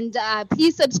 And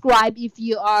please subscribe if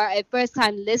you are a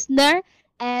first-time listener.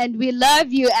 And we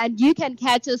love you. And you can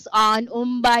catch us on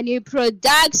Umbani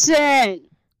Production.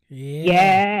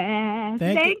 Yeah.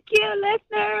 Thank you,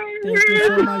 listeners. Thank you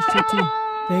so much, Titi.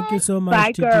 Thank you so much,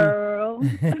 Bye, Titi. girl.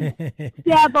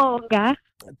 Siyabonga.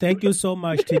 Thank you so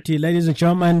much, Titi. Ladies and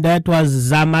gentlemen, that was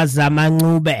Zama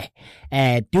Ncube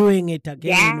doing it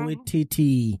again with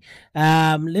Titi.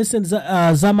 Listen,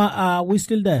 Zama, are we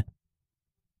still there?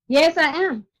 Yes, I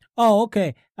am. Oh,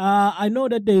 okay. I know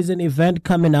that there is an event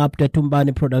coming up that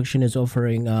Tumbani Production is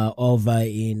offering over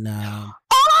in...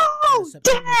 Oh,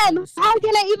 damn! How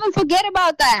can I even forget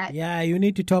about that? Yeah, you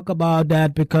need to talk about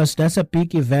that because that's a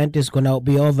big event. It's going to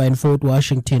be over in Fort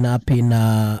Washington up in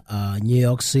New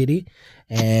York City.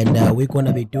 And we're going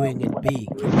to be doing it big.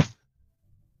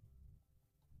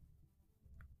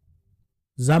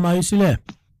 Zama, you still there?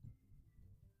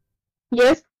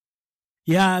 Yes.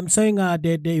 Yeah, I'm saying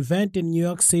the event in New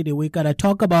York City, we got to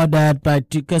talk about that. But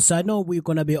because I know we're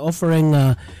going to be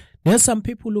offering... there's some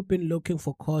people who've been looking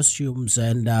for costumes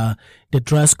and the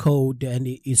dress code, and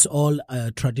it's all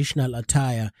traditional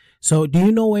attire. So do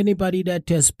you know anybody that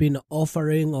has been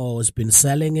offering or has been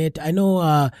selling it? I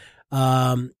know,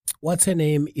 what's her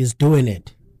name is doing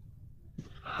it.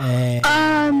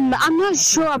 I'm not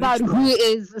sure about who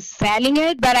is selling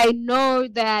it, but I know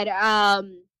that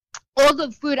all the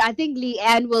food, I think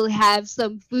Leanne will have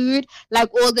some food,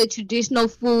 like all the traditional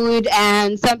food,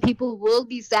 and some people will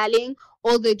be selling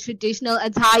all the traditional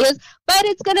attires, but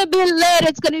it's gonna be lit,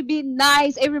 it's gonna be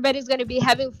nice, everybody's gonna be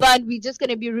having fun. We're just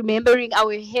gonna be remembering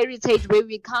our heritage, where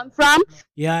we come from.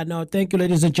 Yeah, no, thank you,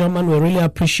 ladies and gentlemen. We really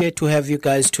appreciate to have you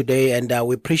guys today, and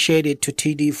we appreciate it to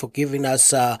TD for giving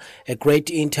us a great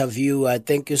interview.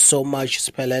 Thank you so much,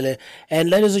 Spelele.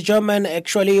 And ladies and gentlemen,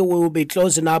 actually we will be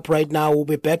closing up right now. We'll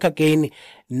be back again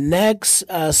next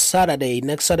Saturday.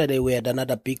 Next Saturday we had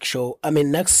another big show.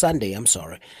 Next Sunday,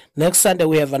 Next Sunday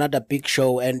we have another big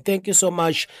show. And thank you so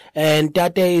much. And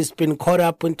that day has been caught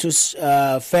up into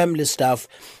family stuff.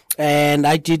 And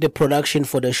I did the production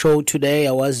for the show today.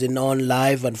 I wasn't on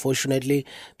live, unfortunately,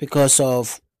 because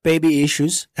of baby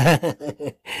issues.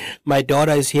 My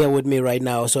daughter is here with me right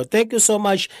now. So thank you so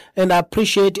much. And I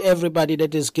appreciate everybody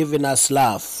that is giving us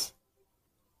love.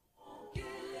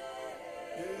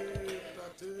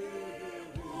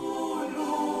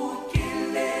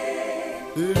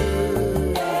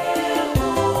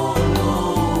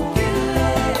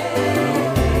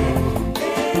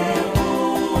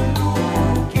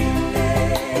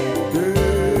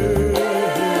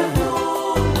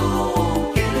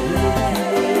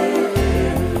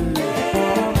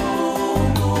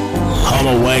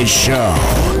 Holloway Show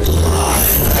live.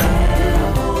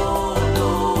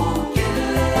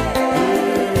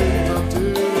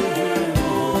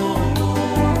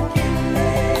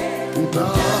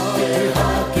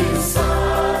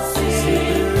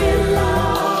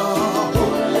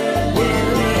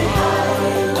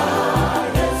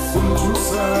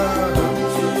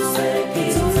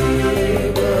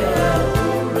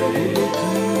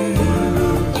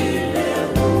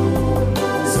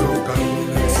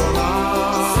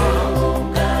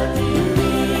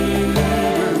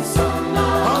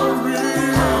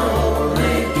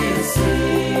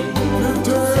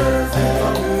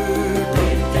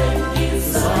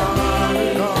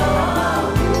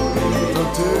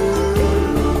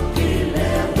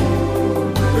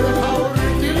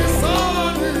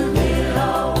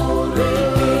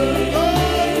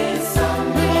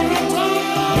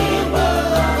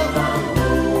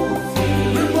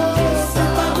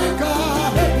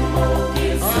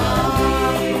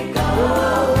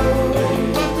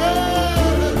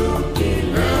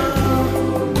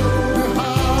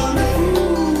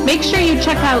 Make sure you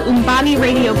check out Umbani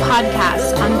Radio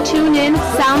Podcast on TuneIn,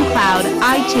 SoundCloud,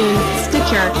 iTunes,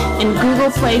 Stitcher, and Google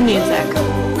Play Music.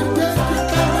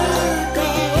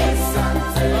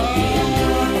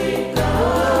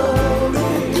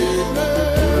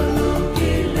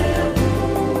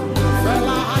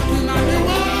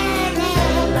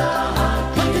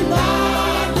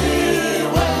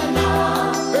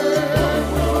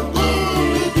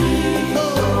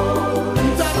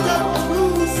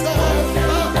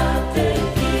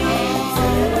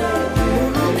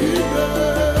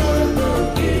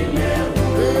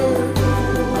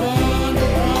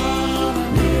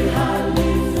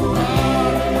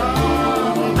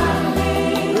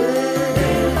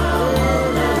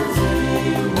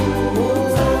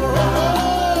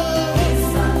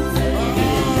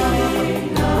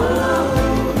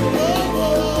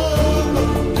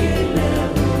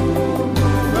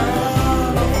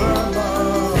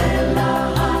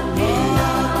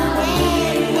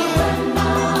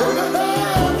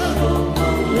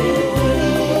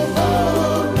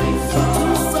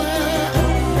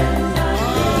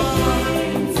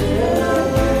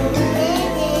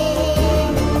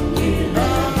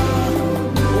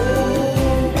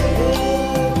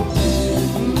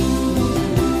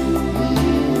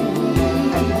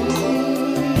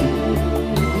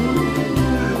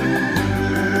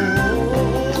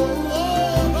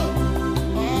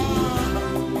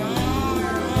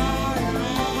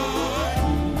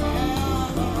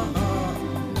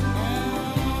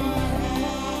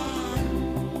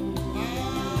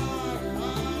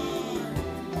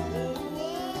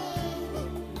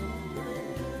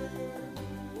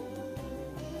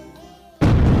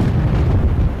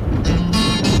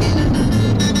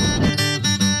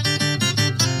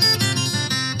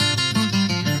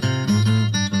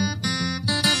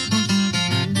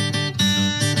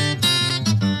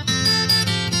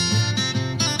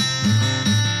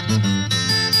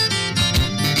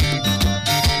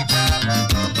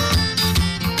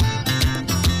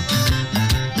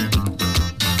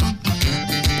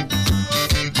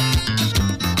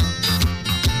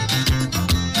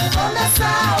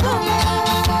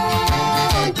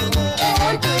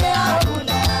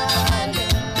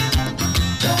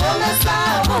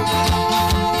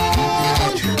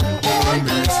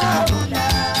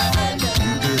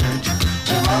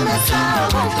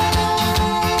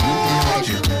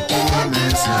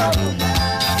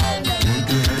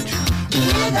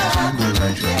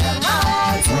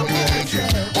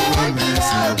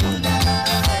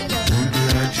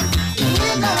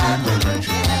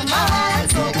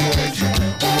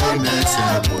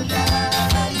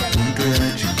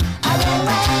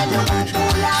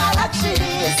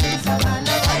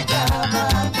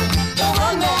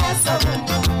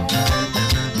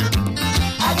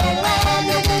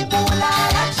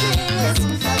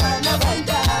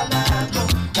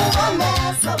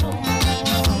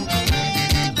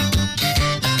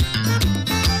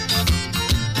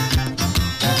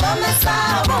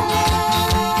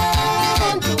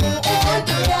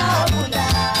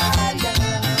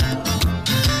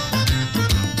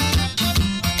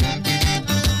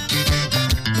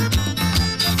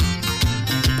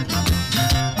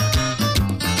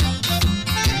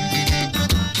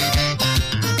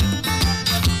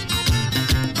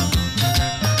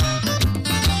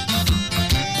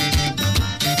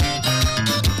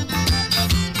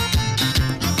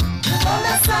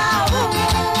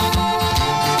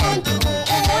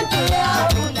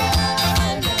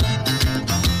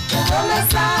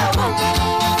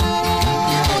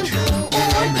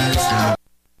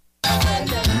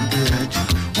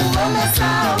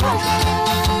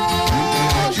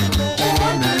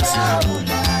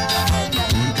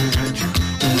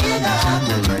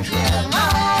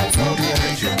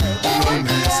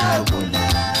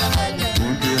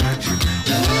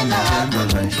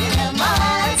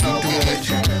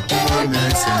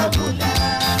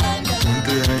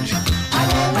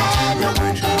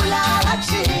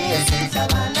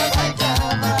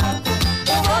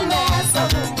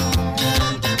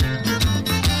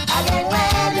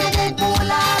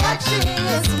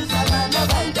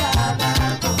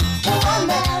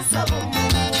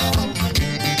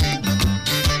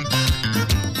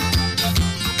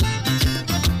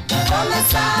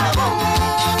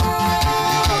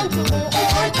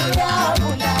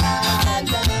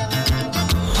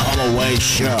 Holloway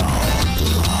Show.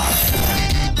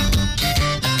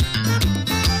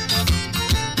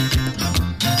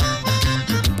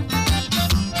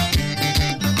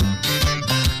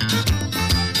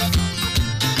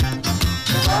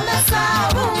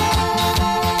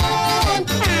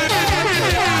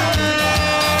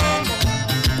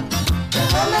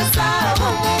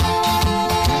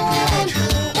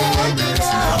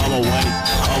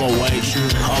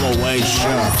 Holloway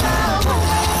Show.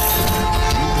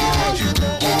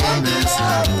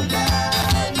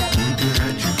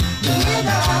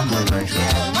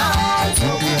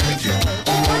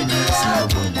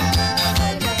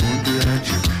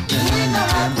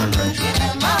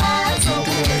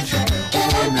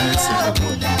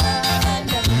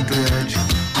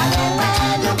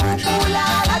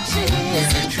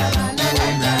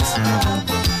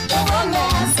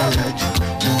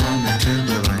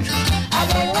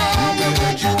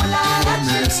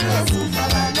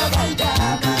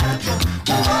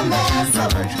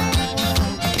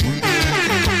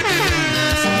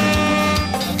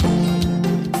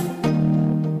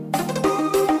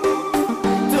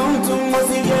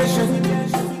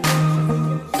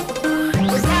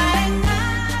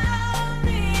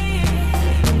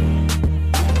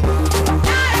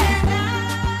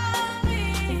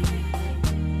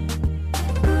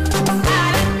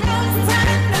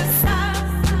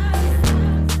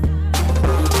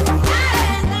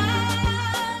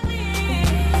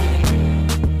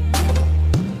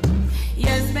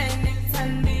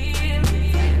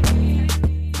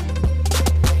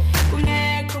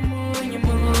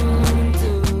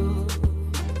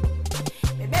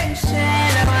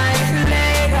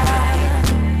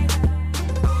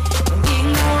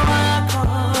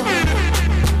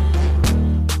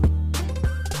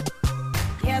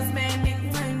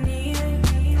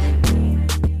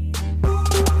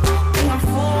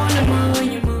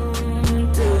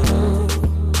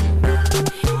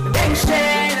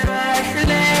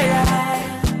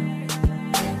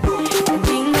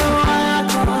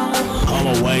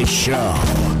 Show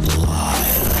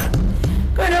live.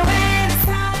 Gonna wait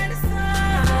inside the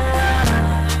sun,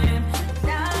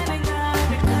 shining on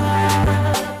the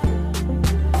clouds.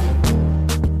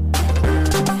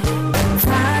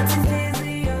 Touch is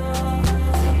dizzy,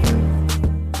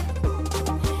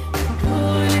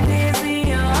 pulling dizzy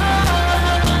on.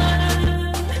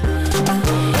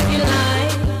 You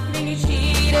lied, then you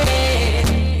cheated.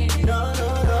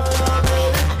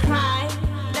 I cried,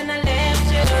 then I left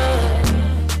you.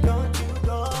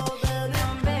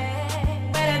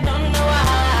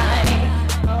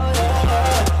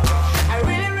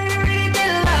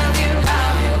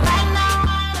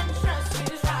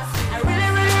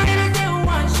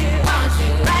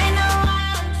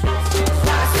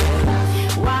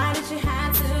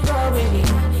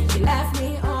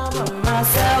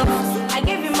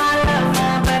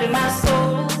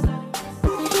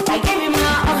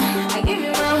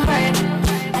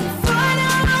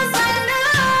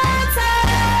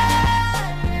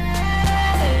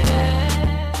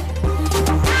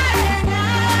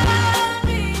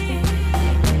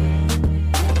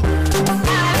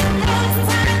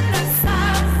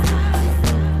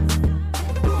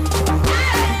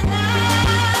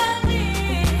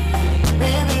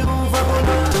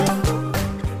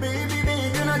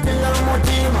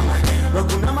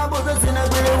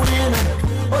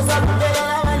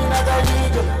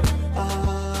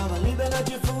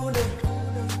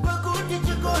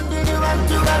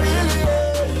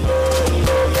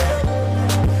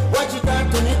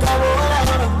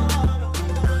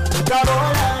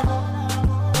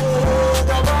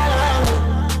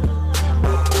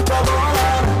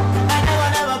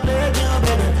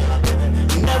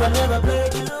 Never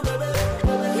played you, baby.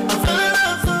 I'm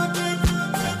feeling something.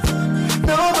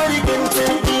 Nobody can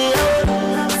take me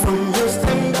out from your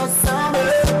tender summer.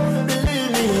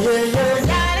 Believe me, yeah,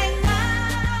 yeah.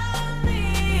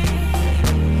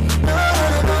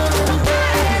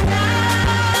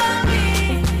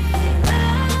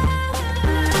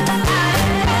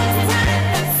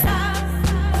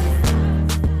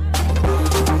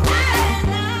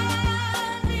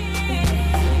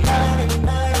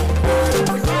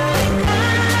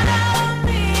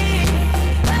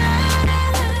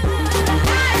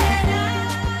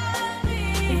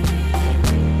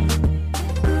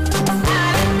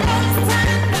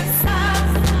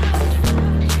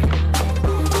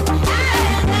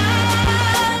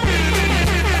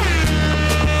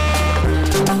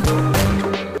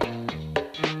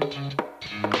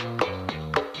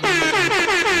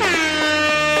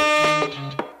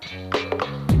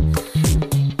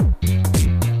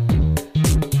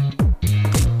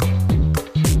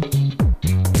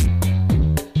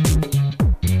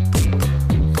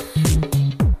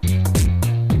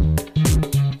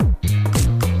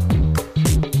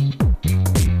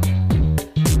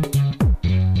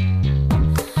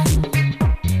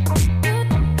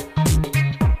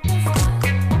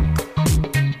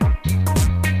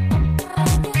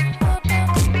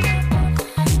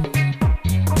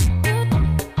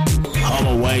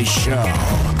 Holloway Show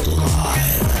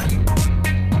live.